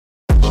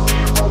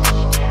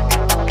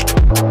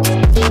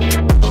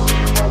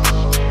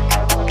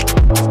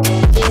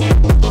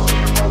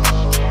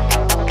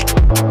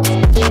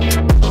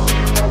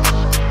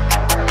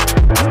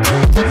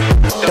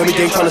Dummy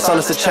game tryna sign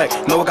us a check.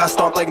 No, I got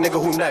stomped like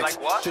nigga, who next?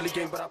 Chili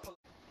game, but I pull.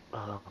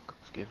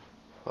 Skip.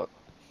 Fuck.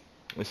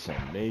 It's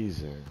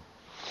amazing.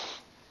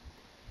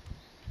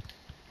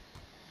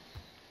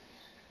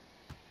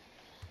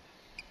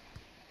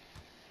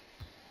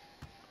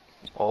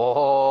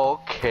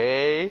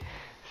 Okay.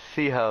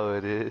 See how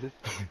it is.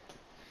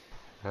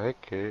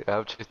 Okay.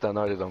 I've chased down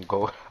artists on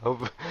go.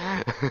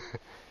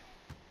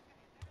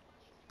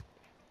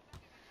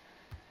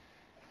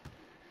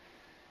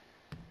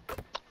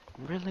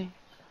 Really?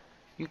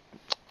 You?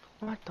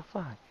 What the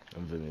fuck?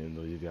 I'm feeling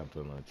you got to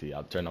put on T.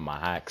 I'll turn on my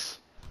hacks.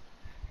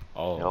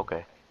 Oh. Yeah,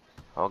 okay.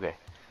 Okay.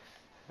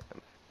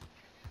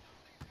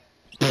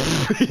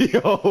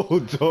 Yo,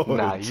 George.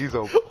 Nah, he's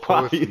a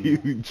Why pussy.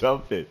 you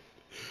jumping?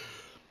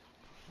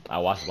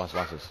 Watch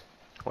this.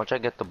 Once I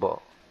get the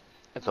ball,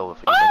 it's over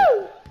for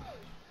you.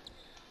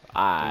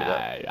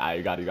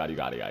 I got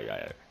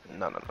it.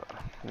 No.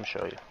 Let me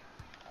show you.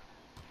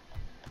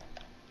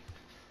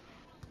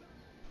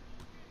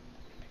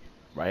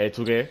 Right here,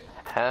 2K.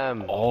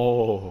 Ham.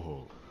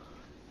 Oh.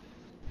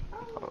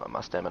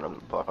 My stamina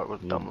bar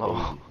was Yeah, dumb low.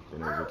 baby.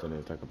 Then I was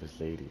gonna talk up his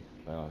lady.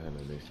 Oh, him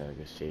and they started to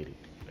get shady.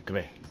 Come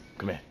here.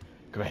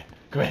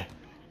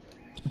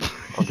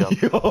 I'll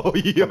jump.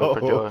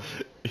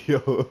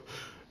 Yo.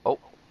 Oh.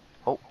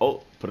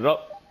 Put it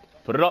up.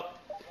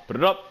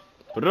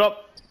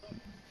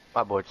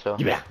 My board, so.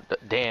 Give it out.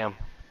 Damn.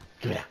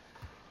 Give it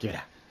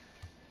out.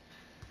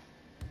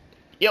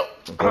 Yo.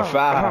 Good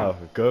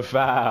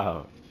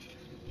foul.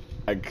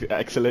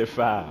 Excellent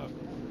foul.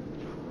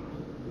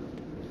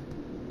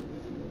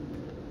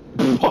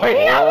 Boy,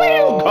 where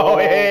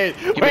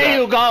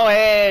you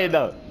going?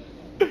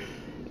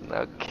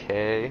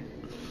 Okay.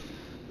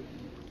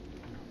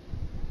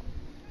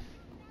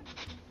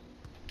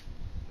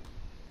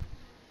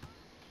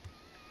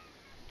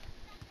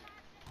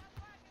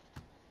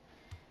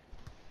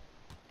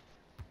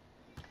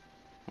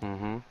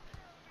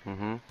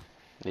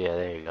 Yeah,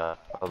 there you go.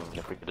 I was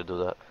never gonna do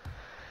that.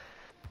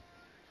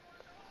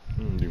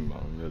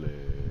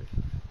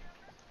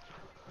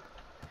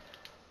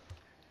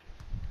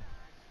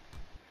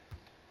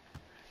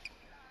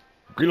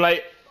 Green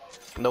light.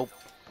 Nope.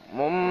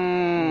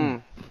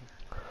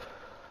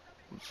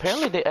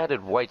 Apparently they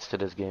added whites to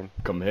this game.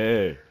 Come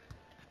here,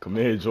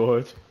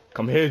 George.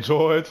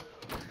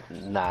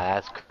 Nah,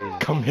 that's crazy.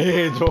 Come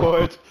here,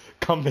 George.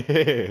 Come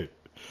here.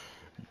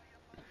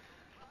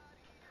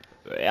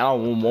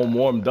 I'm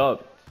warmed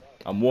up.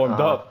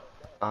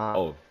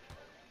 Oh.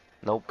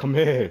 Nope. Come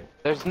here.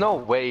 There's no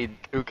way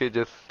Duke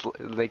just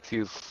makes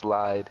you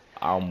slide.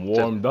 I'm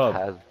warmed up.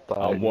 Pass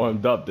by.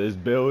 This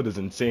build is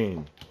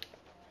insane.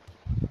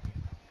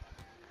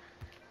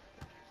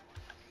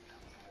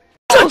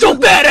 Shut your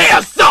fat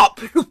ass up!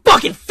 You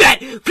fucking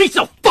fat piece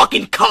of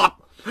fucking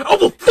cop! I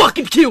will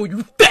fucking kill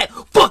you, fat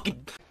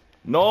fucking.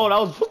 No, that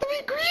was supposed to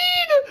be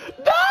green!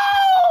 No!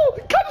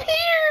 Come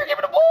here! Give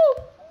me the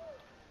ball!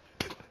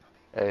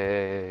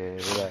 Hey,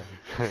 relax.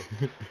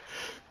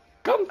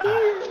 Come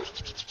here!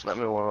 Let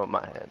me warm up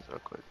my hands real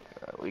quick.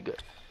 We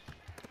good.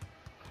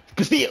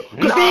 Castillo!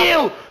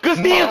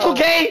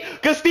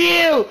 2K!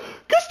 Castillo!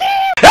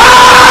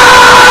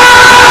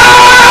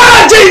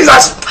 Ah,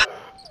 Jesus!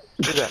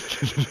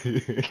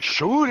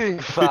 Shooting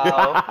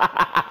foul.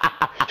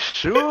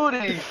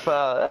 Shooting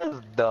foul.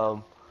 That's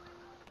dumb.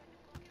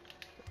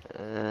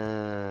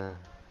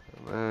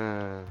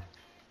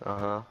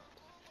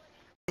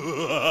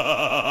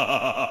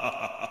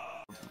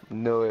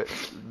 Knew it.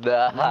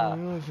 Nah.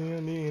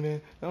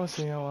 Don't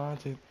say I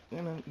want it.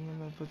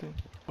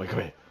 Wait,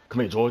 come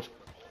here, George.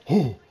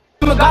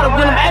 I gotta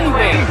win him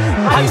anyway.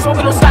 How you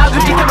smoking those styles? You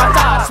get my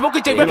side.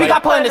 Smoking J, we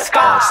got put in the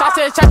sky. Shots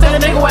to the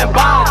nigga went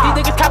by.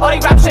 These niggas cap all they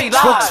rap shit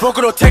live.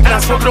 Smoking on tech,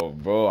 not smoking on.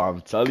 Bro,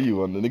 I'm telling you,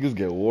 when the niggas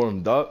get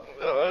warmed up.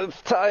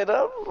 It's tied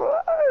up.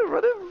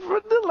 Run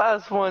the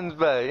last ones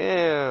back.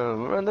 Yeah,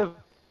 run the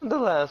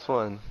last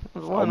one.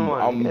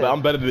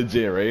 I'm better than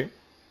Jan, right?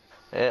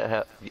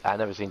 Yeah, I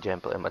never seen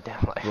Jan play in my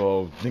damn life.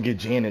 Bro, nigga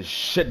Jan is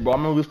shit, bro. I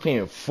remember we was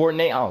playing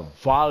Fortnite. I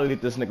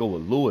violated this nigga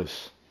with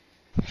Lewis.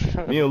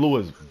 Me and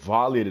Lewis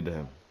violated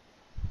him.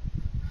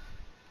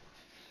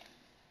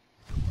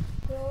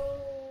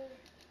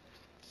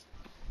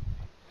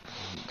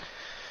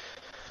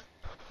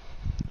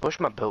 Wish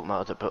my build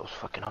mods was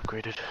fucking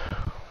upgraded.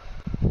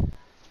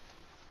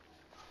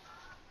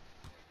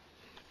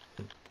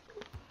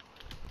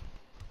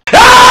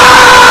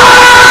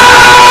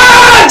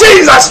 Ah,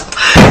 Jesus!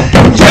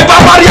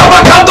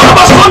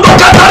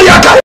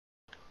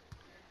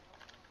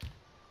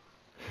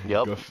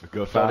 Yup.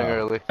 Good foul. Starting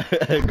early.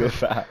 Good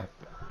foul.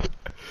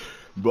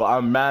 Bro,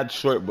 I'm mad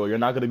short, bro. You're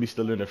not gonna be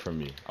stealing it from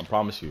me. I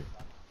promise you.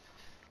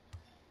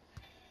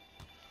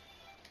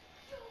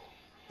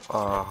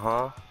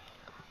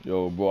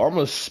 Yo, bro, I'm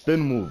a spin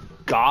move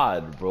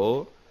god,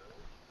 bro.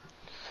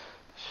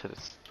 Shit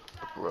is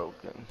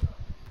broken.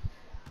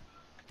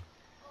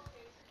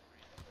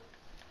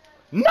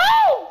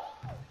 No!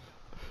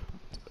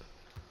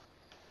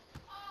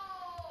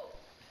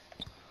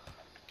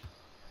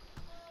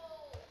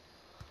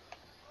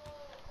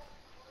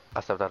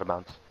 stepped out of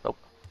bounds. Nope.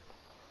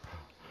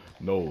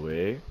 No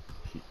way.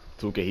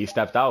 2K, he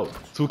stepped out.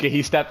 2K,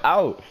 he stepped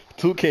out.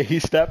 2K, he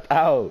stepped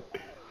out.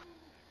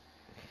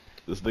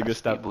 This nigga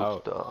stepped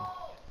out. Though.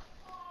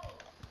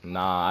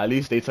 Nah, at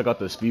least they took out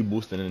the speed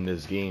boosting in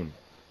this game.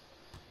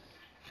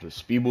 The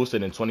speed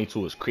boosting in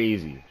 22 is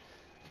crazy.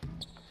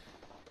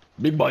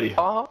 Big buddy.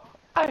 Oh,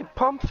 I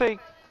pump fake.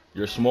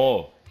 You're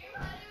small.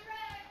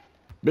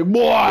 Big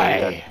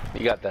boy.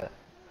 You got that.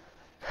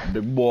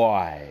 Big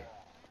boy.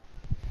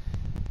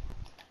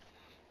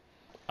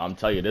 I'm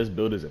telling you, this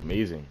build is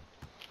amazing.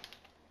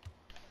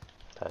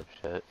 Type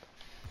shit.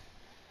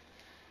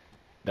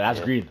 That's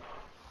green.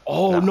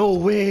 Oh, no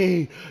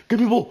way. Give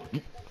me ball.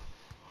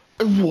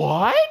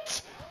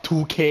 What?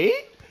 2K?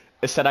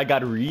 It said I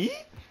got read?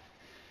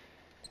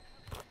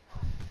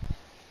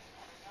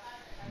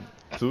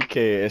 2K,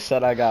 it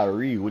said I got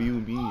read. What do you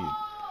mean?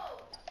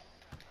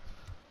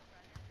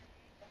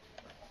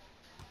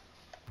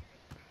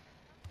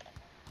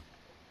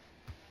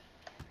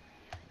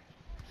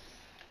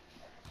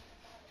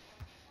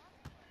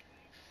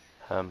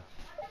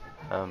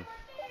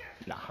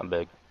 Nah, I'm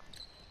big.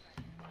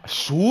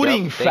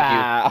 Shooting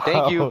foul.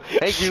 Thank you.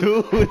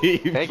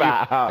 Shooting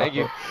foul. Thank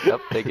you.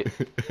 Yep, take it.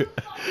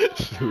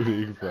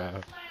 Shooting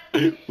foul.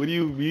 What do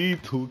you mean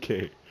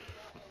 2K?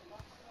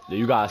 Yeah,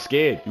 you got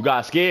scared. You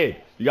got scared.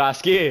 You got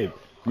scared.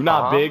 You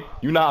not big.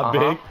 You not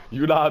big.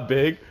 You not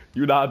big.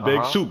 You not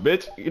big. Shoot,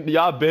 bitch.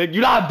 Y'all big.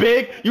 You not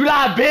big. You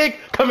not big.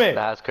 Come in.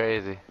 That's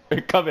crazy.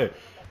 Come in.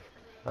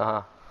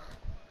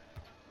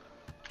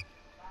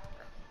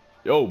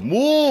 Yo,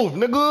 move,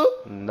 nigga.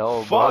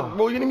 No, fuck,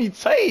 bro. You need me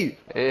tight.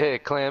 Yeah,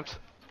 clamps.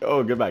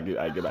 Oh, get back.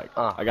 Get back.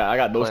 I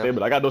got no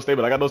stamina. I got no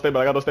stamina. I got no stamina.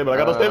 I got no stamina. I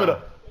got no stamina.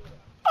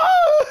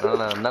 No,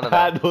 none of that.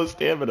 I had no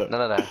stamina.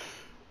 None of that.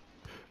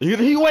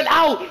 He went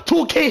out.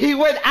 2K. He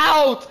went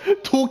out.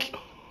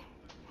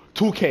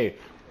 2K.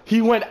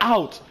 He went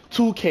out.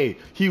 2K.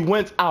 He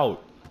went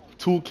out.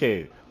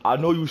 2K. I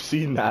know you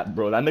seen that,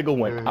 bro. That nigga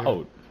went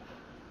out.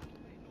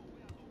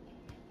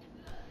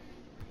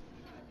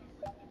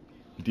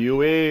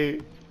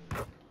 DOA.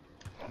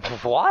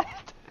 What?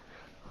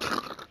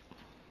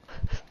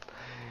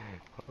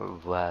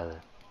 Wow.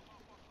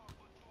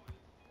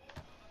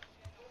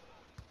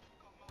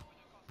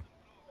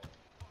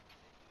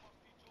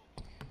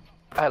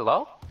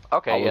 Hello?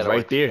 Okay, I was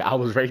right there. I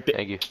was right there.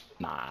 Thank you.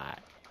 Nah.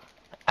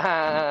 What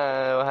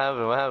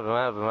happened? What happened? What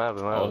happened? What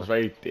happened? What I happened? was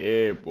right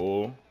there,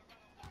 bro.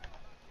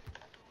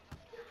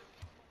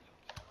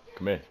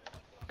 Come here.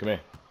 Come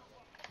here.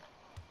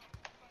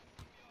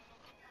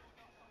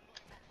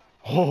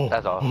 Oh.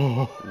 That's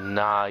all.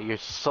 Nah, you're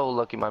so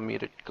lucky my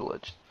meter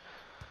glitched.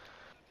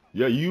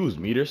 Yeah, you use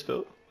meter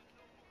still?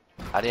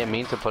 I didn't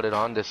mean to put it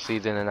on this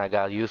season and I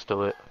got used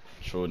to it.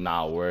 Sure,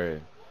 nah,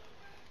 word.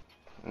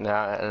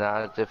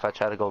 Now if I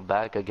try to go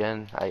back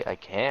again, I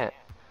can't.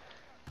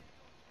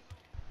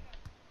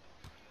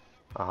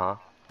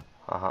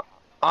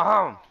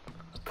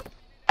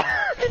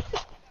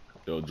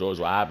 Yo, George,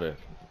 what happened?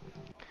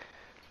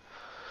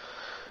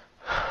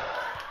 I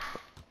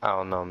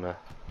don't know, man.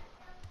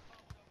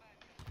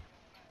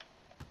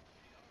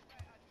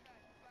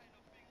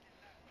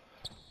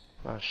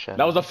 Oh shit.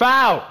 That was a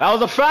foul! That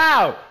was a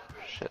foul!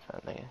 Shit,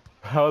 that nigga.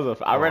 That was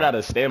a I ran out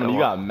of stamina. You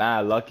got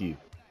mad lucky.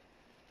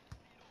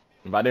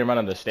 If I didn't run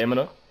out of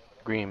stamina,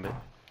 Green, bit.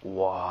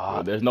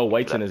 Wow. there's no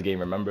whites in this game,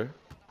 remember?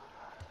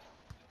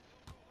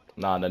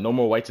 Nah, the no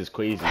more whites is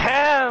crazy.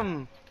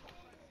 Ham!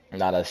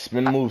 Nah, the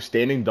spin move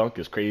standing dunk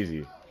is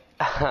crazy.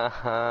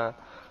 Bro,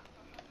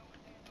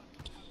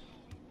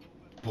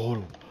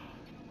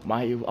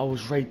 I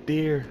was right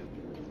there.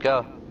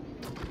 Go.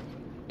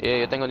 Yeah,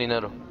 yo tengo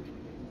dinero.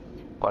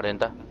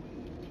 40.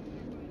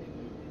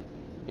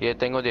 Y yo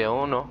tengo de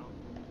uno.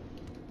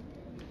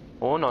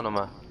 Uno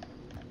nomás.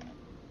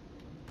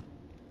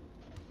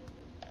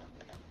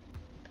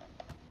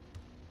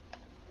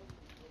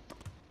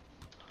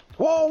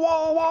 Whoa,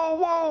 whoa, whoa,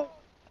 whoa!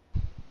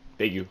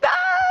 Thank you.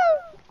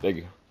 Thank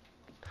you.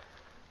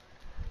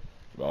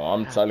 Bro,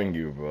 I'm telling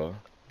you, bro.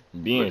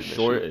 Being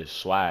short is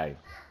swag.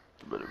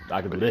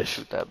 I can do this.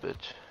 Shoot that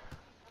bitch.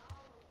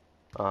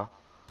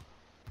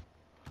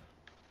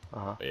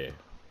 Yeah.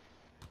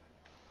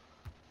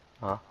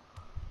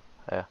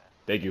 Yeah.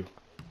 Thank you.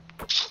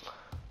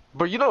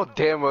 But you know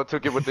damn well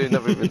took it with the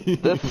never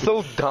even. That's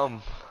so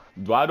dumb.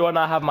 Why do I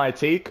not have my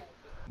take?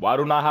 Why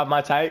do I not have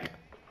my take?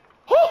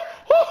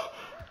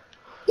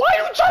 Why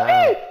you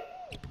jumping?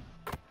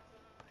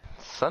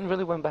 Sun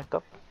really went back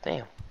up.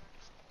 Damn.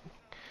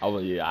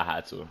 Yeah, I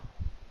had to.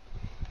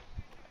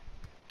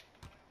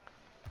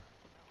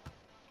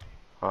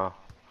 Right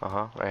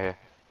here.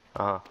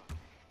 Right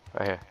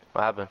here.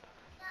 What happened?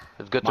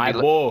 It's good to My be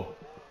ball.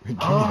 Give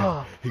me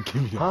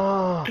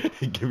that.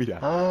 Give me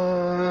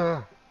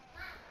that.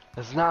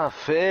 It's not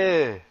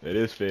fair. It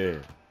is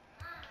fair.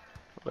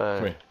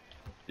 Come here. But,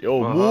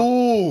 Yo,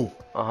 move.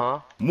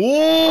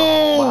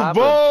 Move, what happened?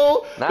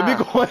 bro. Nah. Let me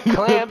go in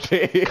Clamps.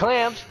 the paint.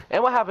 Clamps.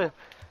 And what happened?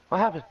 What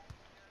happened?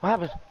 What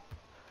happened?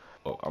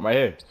 Oh, I'm right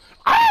here.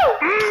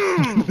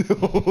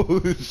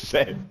 Oh,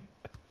 shit.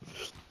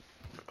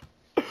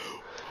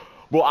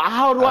 Bro,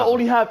 how do I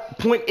only have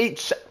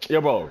 0.8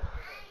 Yo, bro.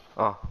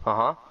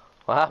 Uh-huh.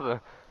 What happened?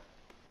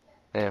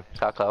 Damn,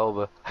 shot clock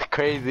over.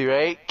 Crazy,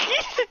 right?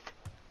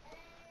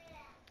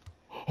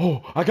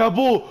 Oh, I got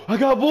bull. I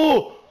got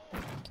bull.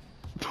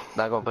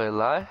 Not gonna play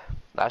live?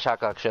 That shot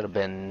clock should have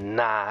been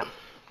not.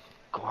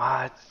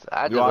 What?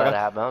 I just Yo, let it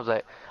happen. I was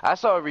like, I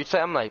saw it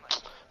reset. I'm like,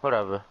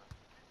 whatever.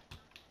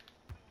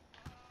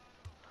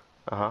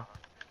 Uh-huh.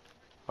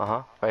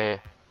 Uh-huh. Right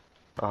here.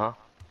 Uh-huh.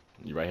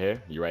 You right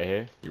here? You right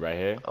here? You right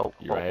here? Oh,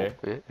 you right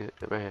here? Yeah,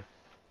 right here.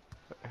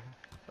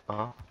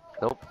 Uh-huh.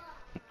 Nope.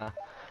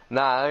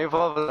 Nah, I ain't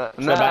falling for that.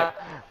 Step back.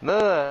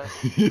 Nah.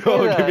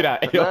 Yo, give me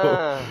that. Yo.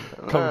 Nah.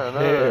 Come Nah,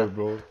 here, nah.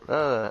 bro.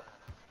 Nah.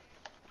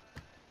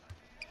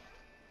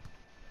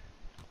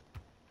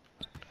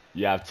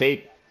 You have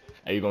tape.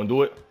 Are you gonna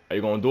do it? Are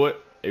you gonna do it?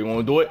 Are you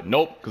gonna do it?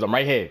 Nope, because I'm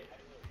right here.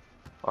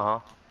 Uh-huh.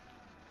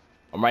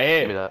 I'm right here.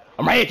 Give me that.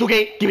 I'm right here,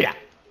 2K. Give me that.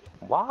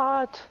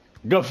 What?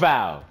 Good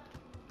foul.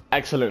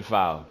 Excellent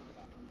foul.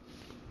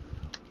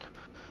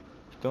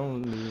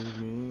 Don't leave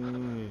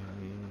me.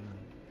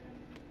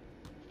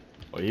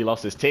 Oh, he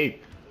lost his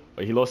tape.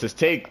 Oh, he lost his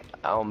tape.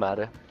 I don't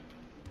matter.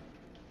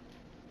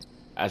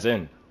 As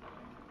in.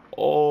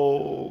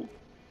 Oh.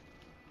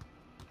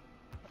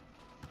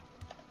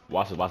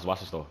 Watch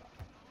this though.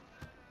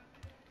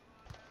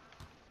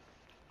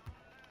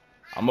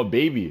 I'm a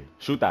baby.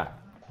 Shoot that.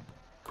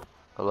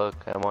 Oh, look,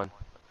 I won.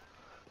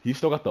 He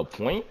still got the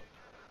point?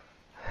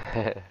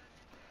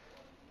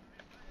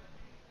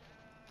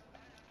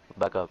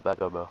 Back up,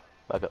 bro.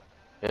 Back up.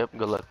 Yep,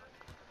 good luck.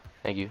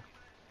 Thank you.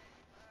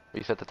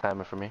 Reset the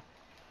timer for me.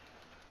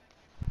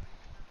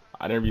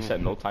 I didn't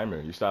reset no timer.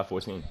 You still have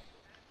 14.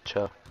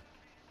 Chill.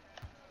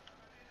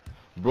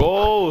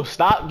 Bro,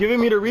 stop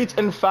giving me the reach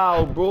and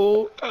foul,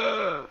 bro.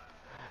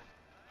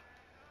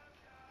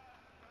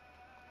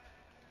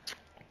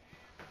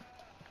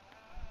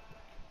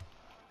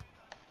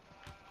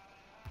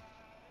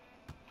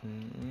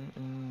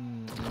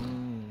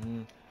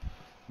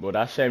 Bro,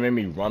 that shit made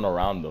me run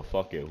around the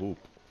fucking hoop.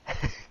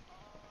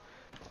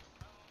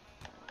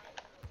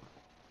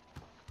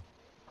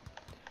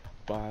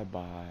 Bye.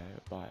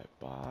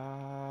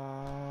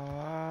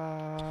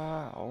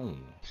 Oh,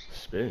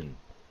 spin.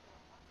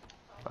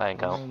 I ain't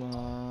count.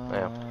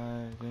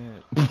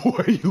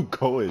 Where are you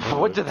going?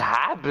 What just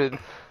happened?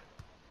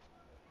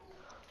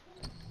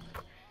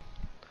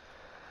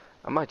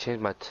 I might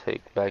change my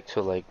take back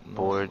to like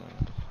board.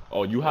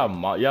 Oh, you have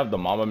the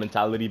mama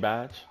mentality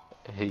badge?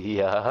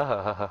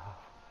 Yeah,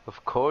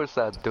 of course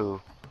I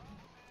do.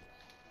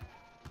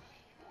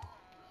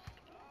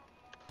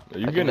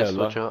 You I can gonna just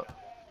switch up.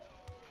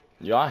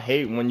 Yo, I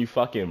hate when you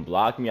fucking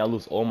block me. I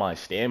lose all my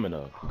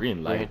stamina.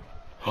 Green light.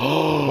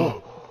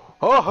 Oh!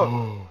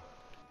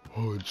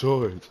 Oh,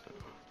 George.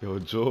 Yo,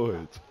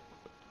 George.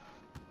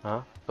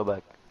 Huh? Go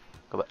back.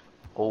 Go back.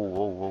 Oh,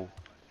 whoa, whoa.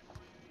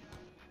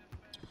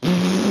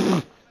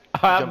 I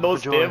have Jump no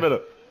for joy. stamina.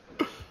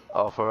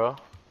 Oh, for real?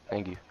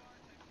 Thank you.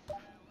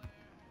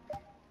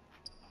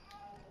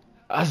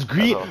 That's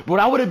green. Uh-oh. Bro,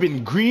 that would have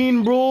been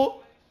green, bro.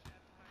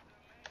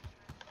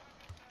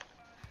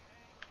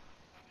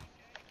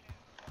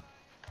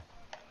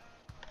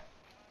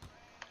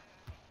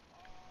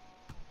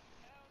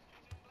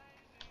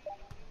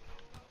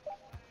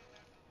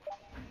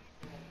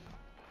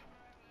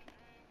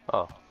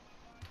 Oh,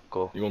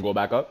 cool. You gonna go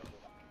back up?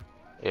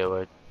 Yeah,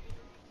 wait.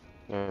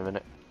 Give me a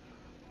minute.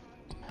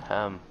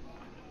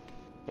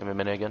 Give me a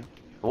minute again.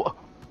 What?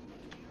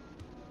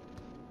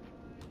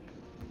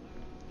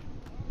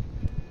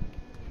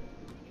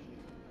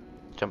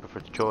 Jumping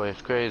for joy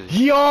is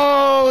crazy.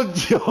 Yo,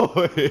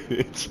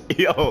 George.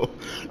 Yo,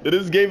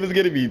 this game is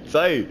gonna be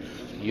tight.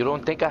 You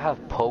don't think I have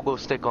pogo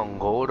stick on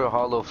gold or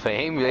Hall of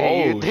Fame?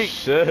 Oh, You think?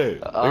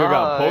 shit. Nigga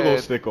got pogo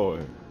stick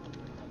on.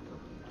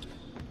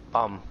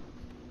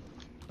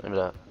 Let me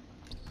that.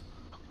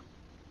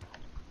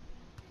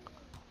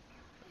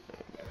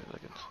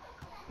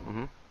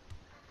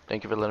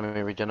 Thank you for letting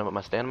me regenerate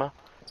my stamina.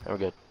 And we're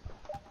good.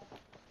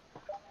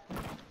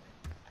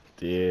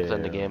 Yeah. Let's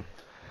end the game.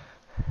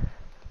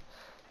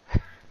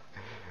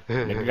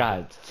 Nigga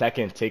got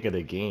second take of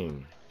the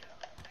game.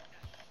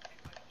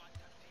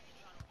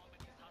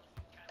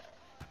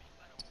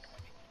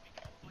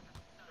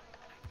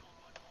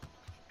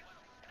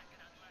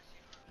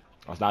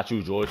 That's not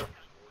you, George.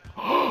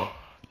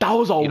 That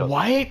was a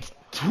white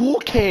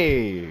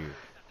 2K.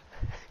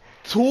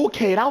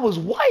 2K, that was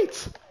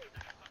white.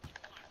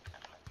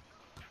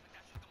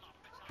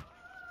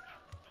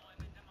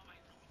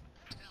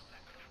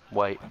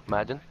 White,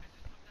 imagine.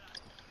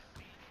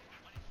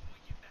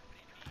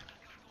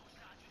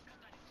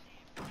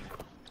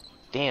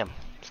 Damn,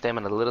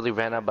 stamina literally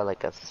ran out by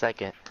like a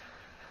second.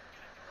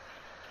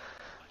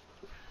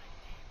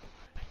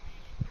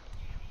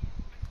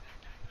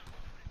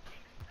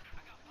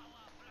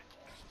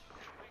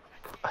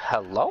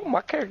 Hello?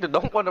 My character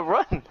don't want to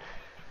run.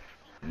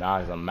 Nah,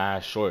 he's a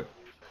mad short.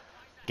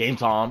 Game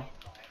time.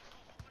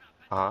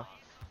 Uh-huh.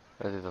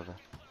 Let's do something.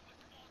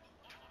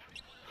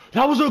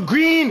 That was a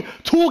green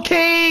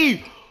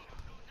 2K.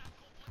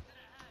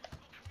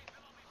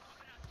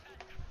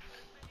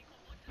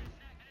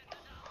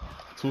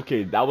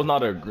 2K, that was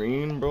not a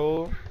green,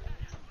 bro.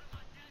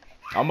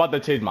 I'm about to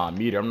change my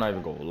meter. I'm not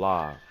even gonna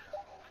lie.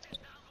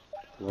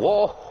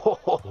 Whoa.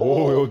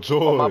 Oh, yo,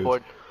 George. Oh, my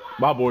board.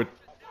 My board.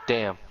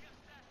 Damn.